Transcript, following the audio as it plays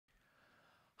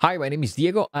Hi, my name is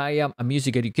Diego. I am a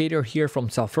music educator here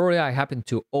from South Florida. I happen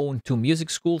to own two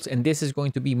music schools, and this is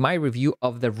going to be my review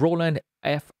of the Roland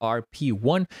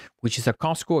FRP-1, which is a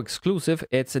Costco exclusive.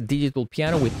 It's a digital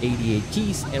piano with 88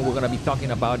 keys, and we're going to be talking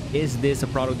about, is this a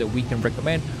product that we can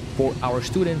recommend for our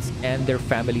students and their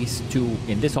families to,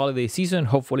 in this holiday season,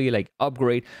 hopefully like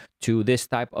upgrade to this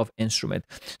type of instrument.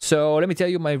 So let me tell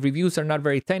you, my reviews are not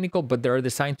very technical, but they're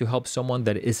designed to help someone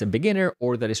that is a beginner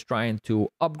or that is trying to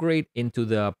upgrade into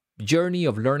the journey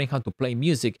of learning how to play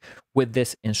music with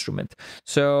this instrument.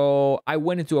 So I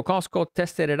went into a Costco,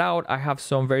 tested it out. I have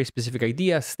some very specific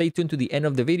ideas. Stay tuned to the end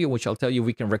of the video, which I'll tell you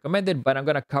we can recommend it, but I'm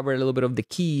going to cover a little bit of the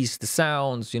keys, the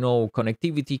sounds,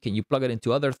 connectivity. Can you plug it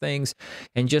into other things?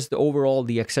 And just overall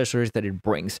the accessories that it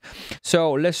brings.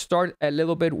 So let's start a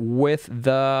little bit with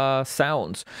the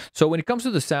sounds. So when it comes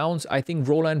to the sounds, I think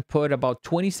Roland put about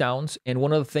 20 sounds. And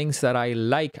one of the things that I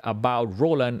like about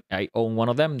Roland, I own one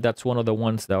of them. That's one of the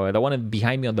ones, the one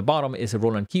behind me on the bottom is a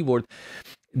Roland keyboard.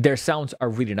 Their sounds are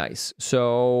really nice.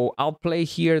 So I'll play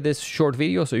here this short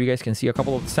video so you guys can see a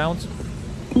couple of the sounds.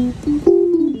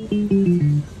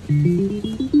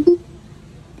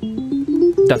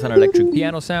 That's an electric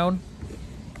piano sound.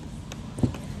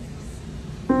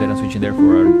 Then I'm switching there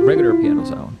for a regular piano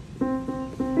sound.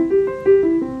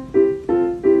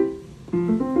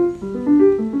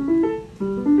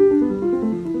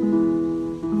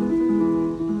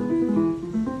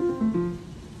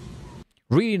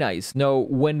 Really nice. Now,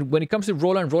 when it comes to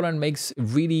Roland makes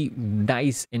really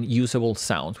nice and usable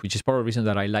sounds, which is part of the reason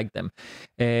that I like them.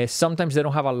 Sometimes they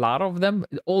don't have a lot of them.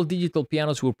 All digital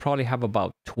pianos will probably have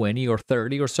about 20 or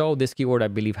 30 or so. This keyboard, I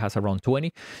believe, has around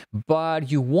 20. But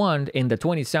you want in the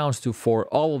 20 sounds for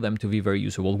all of them to be very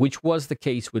usable, which was the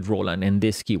case with Roland and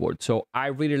this keyboard. So I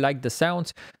really like the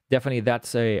sounds. Definitely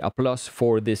that's a plus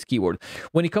for this keyboard.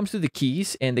 When it comes to the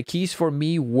keys, and the keys for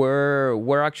me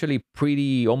were actually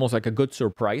pretty, almost like a good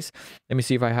surprise. Let me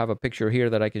see if I have a picture here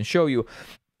that I can show you.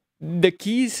 The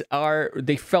keys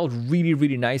they felt really,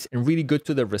 really nice and really good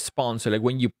to the response. So like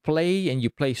when you play and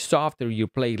you play soft or you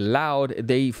play loud,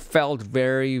 they felt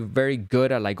very, very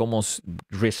good at like almost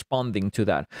responding to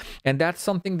that. And that's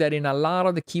something that in a lot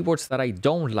of the keyboards that I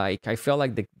don't like, I feel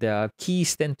like the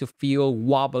keys tend to feel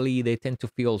wobbly. They tend to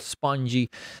feel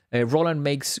spongy. Roland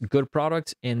makes good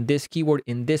products, and this keyboard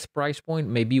in this price point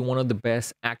may be one of the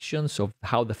best actions of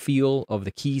how the feel of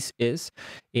the keys is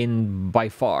by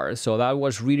far. So that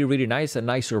was really nice, a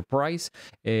nice surprise.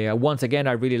 Once again,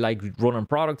 I really like Roland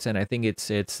products, and I think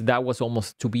that was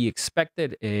almost to be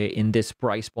expected in this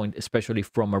price point, especially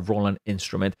from a Roland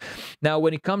instrument. Now,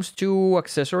 when it comes to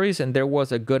accessories, and there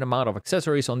was a good amount of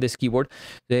accessories on this keyboard,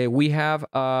 we have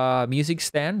a music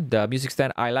stand. The music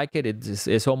stand, I like it.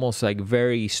 It's almost like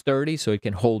very sturdy, so it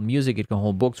can hold music, it can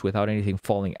hold books without anything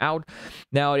falling out.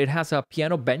 Now, it has a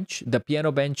piano bench. The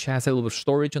piano bench has a little bit of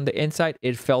storage on the inside.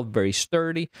 It felt very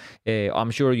sturdy.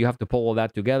 I'm sure you have to pull all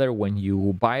that together when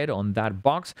you buy it on that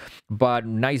box, but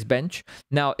nice bench.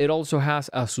 Now, it also has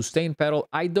a sustain pedal.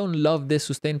 I don't love this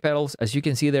sustain pedals. As you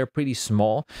can see, they're pretty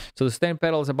small. So the sustain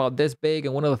pedal is about this big,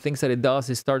 and one of the things that it does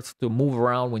is starts to move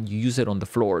around when you use it on the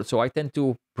floor. So I tend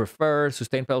to prefer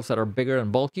sustain pedals that are bigger and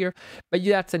bulkier, but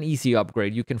that's an easy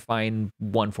upgrade. You can find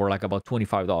one for like about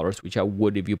 $25, which I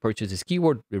would if you purchase this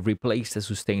keyboard, replace the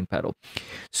sustain pedal.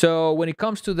 So when it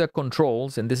comes to the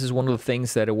controls, and this is one of the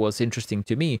things that it was interesting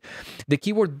to me, the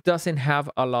keyboard doesn't have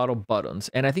a lot of buttons,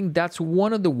 and I think that's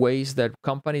one of the ways that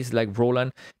companies like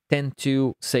Roland tend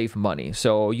to save money.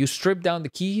 So you strip down the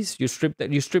keys, you strip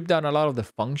down a lot of the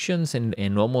functions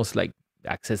and almost like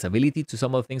accessibility to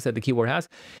some of the things that the keyboard has,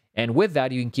 and with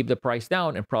that you can keep the price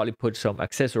down and probably put some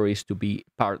accessories to be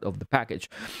part of the package.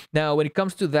 Now, when it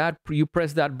comes to that, you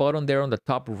press that button there on the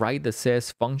top right that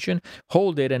says function,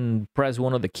 hold it and press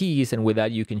one of the keys, and with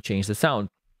that you can change the sound.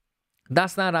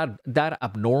 That's not that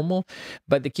abnormal,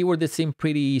 but the keyboard did seem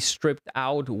pretty stripped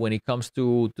out when it comes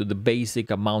to the basic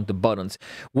amount of buttons.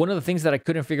 One of the things that I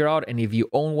couldn't figure out, and if you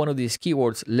own one of these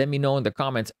keyboards, let me know in the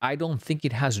comments, I don't think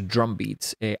it has drum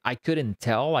beats. I couldn't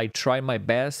tell. I tried my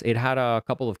best. It had a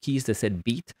couple of keys that said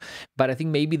beat, but I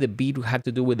think maybe the beat had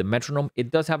to do with the metronome. It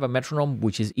does have a metronome,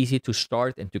 which is easy to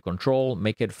start and to control,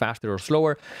 make it faster or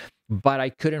slower, but I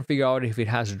couldn't figure out if it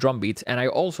has drum beats. And I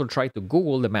also tried to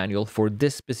Google the manual for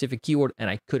this specific keyboard, and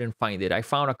I couldn't find it. I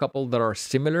found a couple that are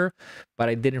similar, but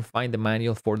I didn't find the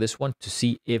manual for this one to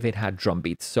see if it had drum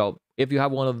beats. So if you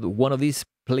have one of these,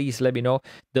 please let me know.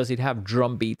 Does it have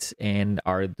drum beats, and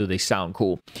do they sound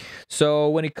cool? So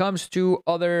when it comes to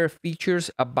other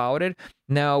features about it,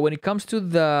 Now, when it comes to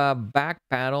the back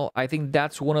panel, I think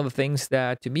that's one of the things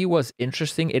that to me was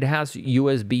interesting. It has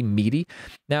USB MIDI.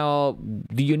 Now,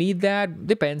 do you need that?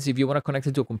 Depends. If you want to connect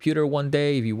it to a computer one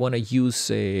day, if you want to use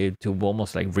to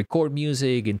almost like record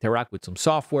music, interact with some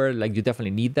software, like you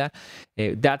definitely need that.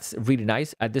 That's really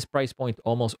nice. At this price point,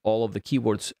 almost all of the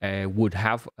keyboards would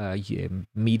have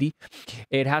MIDI.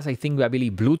 It has, I think, I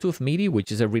believe Bluetooth MIDI, which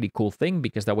is a really cool thing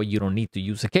because that way you don't need to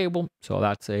use a cable. So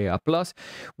that's a plus.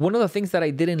 One of the things that I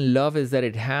didn't love is that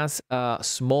it has a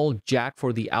small jack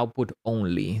for the output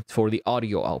only, for the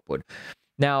audio output.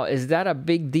 Now, is that a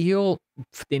big deal?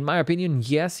 In my opinion,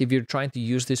 yes, if you're trying to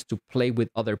use this to play with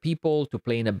other people, to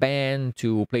play in a band,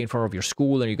 to play in front of your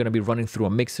school, and you're going to be running through a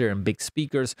mixer and big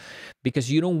speakers,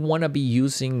 because you don't want to be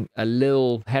using a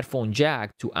little headphone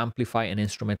jack to amplify an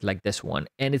instrument like this one.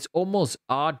 And it's almost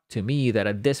odd to me that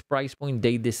at this price point,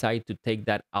 they decide to take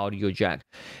that audio jack.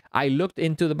 I looked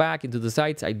into the back, into the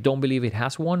sides. I don't believe it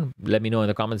has one. Let me know in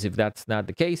the comments if that's not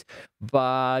the case.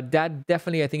 But that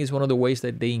definitely, I think, is one of the ways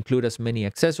that they include as many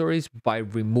accessories by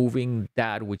removing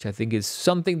that, which I think is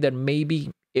something that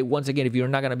maybe once again, if you're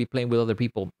not going to be playing with other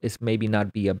people, it's maybe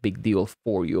not be a big deal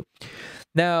for you.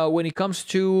 Now, when it comes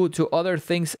to other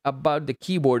things about the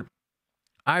keyboard,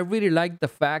 I really like the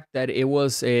fact that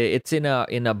it's in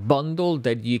a bundle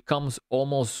that it comes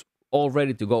almost all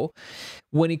ready to go.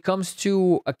 When it comes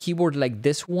to a keyboard like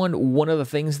this one of the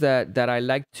things that I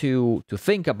like to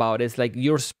think about is like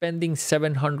you're spending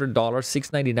 $700,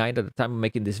 $699 at the time of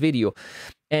making this video.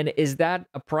 And is that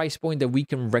a price point that we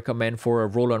can recommend for a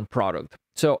Roland product?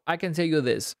 So I can tell you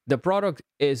this, the product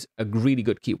is a really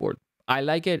good keyboard. I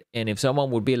like it. And if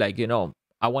someone would be like,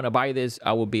 I want to buy this,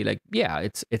 I would be like, yeah,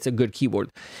 it's a good keyboard.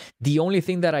 The only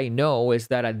thing that I know is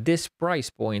that at this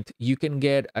price point, you can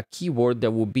get a keyboard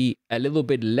that will be a little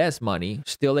bit less money,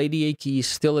 still ADA keys,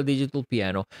 still a digital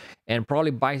piano, and probably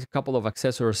buy a couple of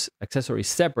accessories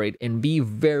separate and be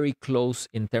very close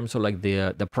in terms of like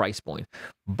the price point.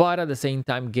 But at the same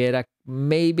time, get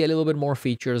maybe a little bit more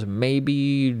features,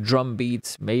 maybe drum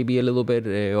beats, maybe a little bit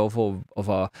of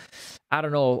a, I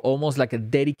don't know, almost like a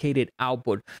dedicated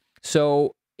output.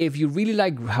 So if you really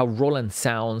like how Roland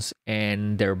sounds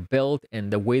and their build and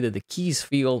the way that the keys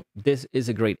feel, this is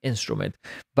a great instrument.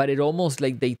 But it almost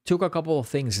like they took a couple of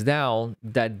things down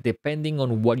that depending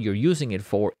on what you're using it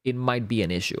for, it might be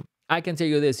an issue. I can tell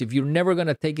you this, if you're never going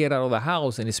to take it out of the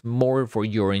house and it's more for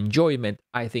your enjoyment,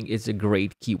 I think it's a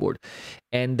great keyboard.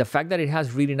 And the fact that it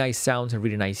has really nice sounds and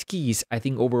really nice keys, I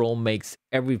think overall makes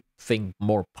everything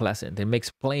more pleasant. It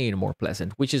makes playing more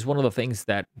pleasant, which is one of the things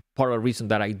that part of the reason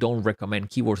that I don't recommend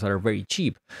keyboards that are very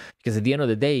cheap. Because at the end of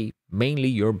the day, mainly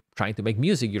you're trying to make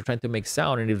music, you're trying to make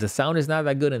sound. And if the sound is not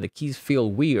that good and the keys feel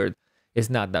weird, it's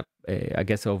not that, I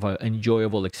guess, of an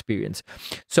enjoyable experience.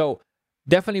 So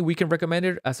definitely, we can recommend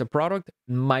it as a product.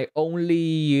 My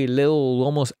only little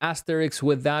almost asterisk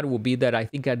with that will be that I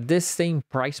think at this same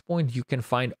price point, you can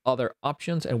find other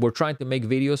options. And we're trying to make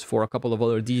videos for a couple of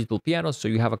other digital pianos. So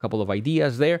you have a couple of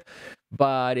ideas there.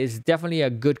 But it's definitely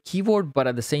a good keyboard. But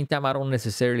at the same time, I don't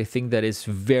necessarily think that it's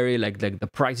very like the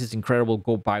price is incredible.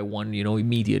 Go buy one,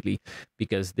 immediately.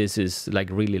 Because this is like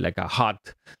really like a hot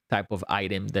type of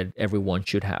item that everyone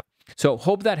should have. So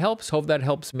hope that helps. Hope that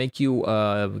helps make you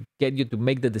get you to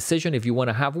make the decision if you want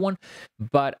to have one.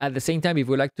 But at the same time, if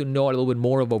you'd like to know a little bit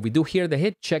more of what we do here at The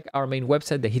Hit, check our main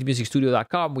website,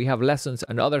 thehitmusicstudio.com. We have lessons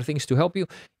and other things to help you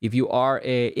if you are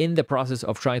in the process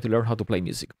of trying to learn how to play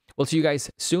music. We'll see you guys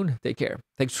soon. Take care.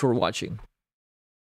 Thanks for watching.